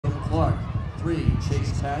Clark. 3,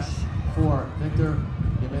 Chase Cash. 4, Victor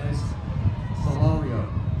Jaimez-Solorio.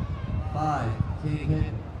 5, King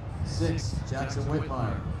Pitt. 6, Jackson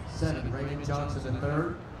Whitmire. 7, Raymond Johnson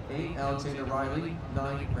III. 8, Alexander Riley.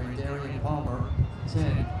 9, Randarian Palmer.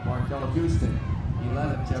 10, Markel Houston.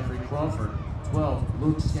 11, Jeffrey Crawford. 12,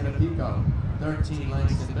 Luke Scanapico. 13,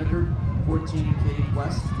 Langston Bickard. 14, Katie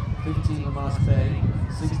West. 15, Lamas Bay.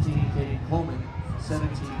 16, Katie Coleman. 17,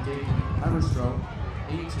 Dayton Haverstroh.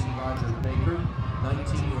 18, Roger Baker.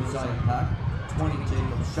 19, Josiah Pack. 20,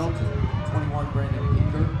 Jacob Shelton. 21, Brandon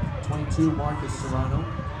Pinker. 22, Marcus Serrano.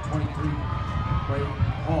 23, Ray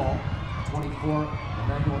Hall. 24,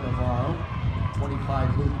 Emmanuel Navarro.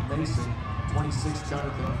 25, Luke Mason. 26,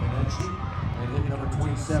 Jonathan Finetti. And hit number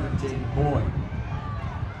 27, Jaden Boyd.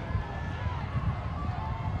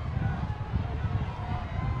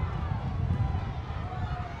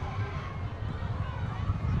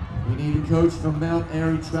 We need a coach from Mount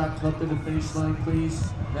Airy Track Club to the finish line,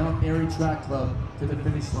 please. Mount Airy Track Club to the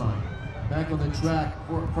finish line. Back on the track,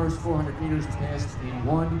 first 400 meters passed in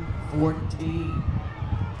 1:14.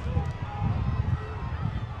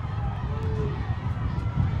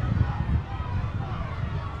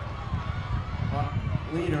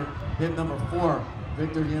 Leader, hit number 4,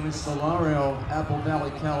 Victor Jaimez-Solorio, Apple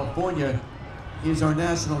Valley, California. He is our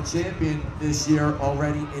national champion this year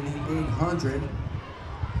already in the 800.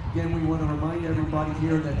 Again, we want to remind everybody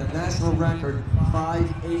here that the national record,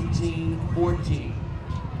 5:18.14.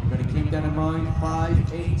 You're going to keep that in mind,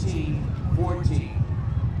 5:18.14.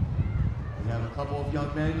 We have a couple of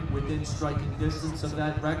young men within striking distance of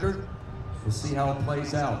that record. We'll see how it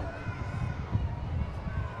plays out.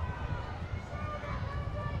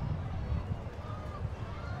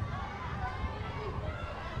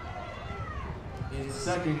 In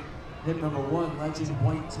second, hit number 1, Legend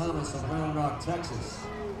White Thomas of Round Rock, Texas.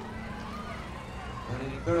 And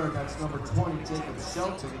in third, that's number 20, Jacob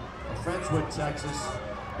Shelton of Friendswood, Texas.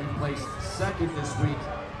 He placed second this week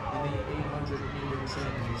in the 800-meter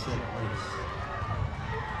championship race.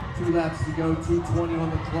 2 laps to go, 2:20 on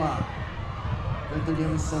the clock. Victor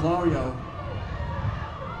Jaimez-Solorio,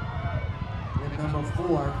 hit number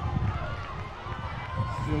 4,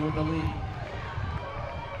 still with the lead.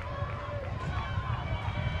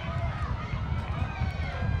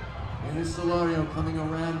 Jaimez-Solorio coming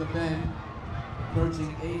around the bend,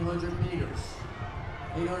 approaching 800 meters.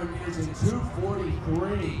 800 meters in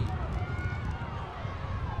 2:43.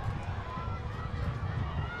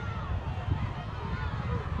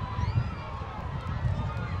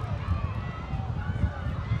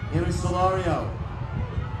 Jaimez-Solorio,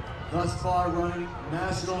 thus far running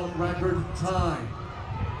national record time.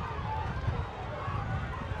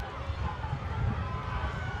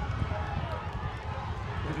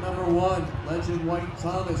 Number 1, Legend White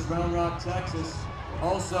Thomas, Round Rock, Texas,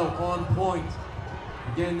 also on point.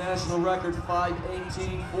 Again, national record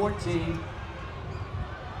 5:18.14.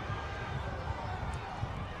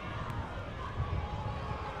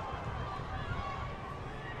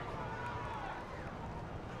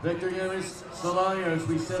 Victor Jaimez-Solorio, as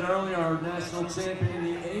we said earlier, our national champion in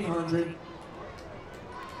the 800.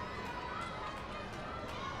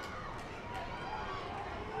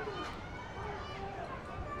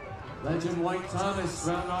 Legend White Thomas,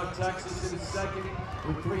 Round Rock, Texas in second,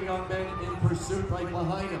 with 3 young men in pursuit right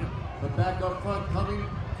behind him. But back up front, coming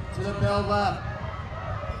to the bell lap,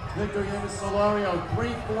 Victor Jaimez-Solorio,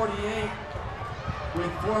 3:48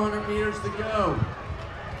 with 400 meters to go.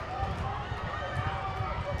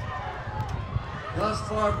 Thus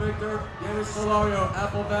far, Victor Jaimez-Solorio,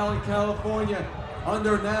 Apple Valley, California,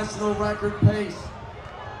 under national record pace.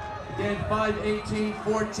 Again,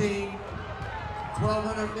 5:18.14.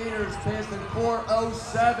 1,200 meters passed in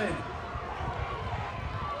 4:07.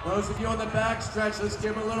 Those of you on the back stretch, let's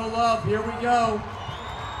give him a little love. Here we go.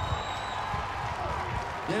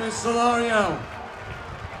 Jaimez-Solorio,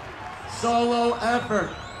 solo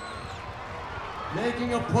effort,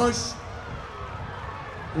 making a push.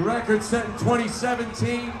 The record set in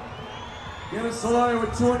 2017. Jaimez-Solorio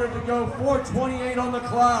with 200 to go, 4:28 on the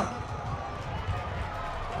clock.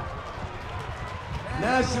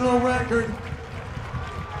 National record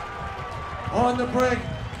on the brick.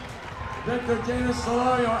 Victor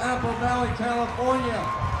Jaimez-Solorio, Apple Valley, California.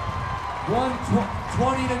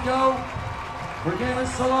 1:20 to go for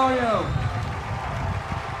Jaimez-Solorio.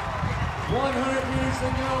 100 meters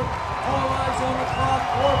to go. All eyes on the clock,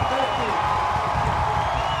 4:50.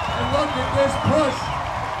 And look at this push.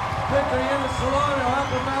 Victor Jaimez-Solorio,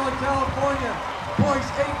 Apple Valley, California.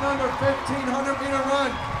 Poised 8 under 1,500 meter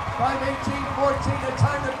run. 5:18.14, the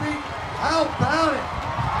time to beat. How about it?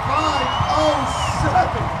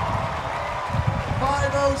 5:07.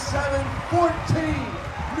 5:07:14,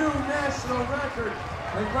 new national record.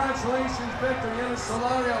 Congratulations, Victor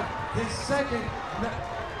Jaimez-Solorio, his second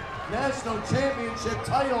national championship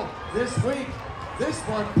title this week. This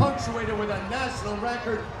one punctuated with a national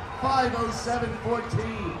record,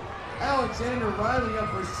 5:07:14. Alexander Riley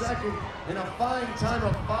up for second in a fine time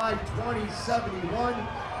of 5:20:71,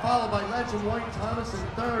 followed by legend White Thomas in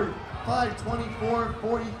third,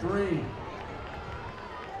 5:24:43.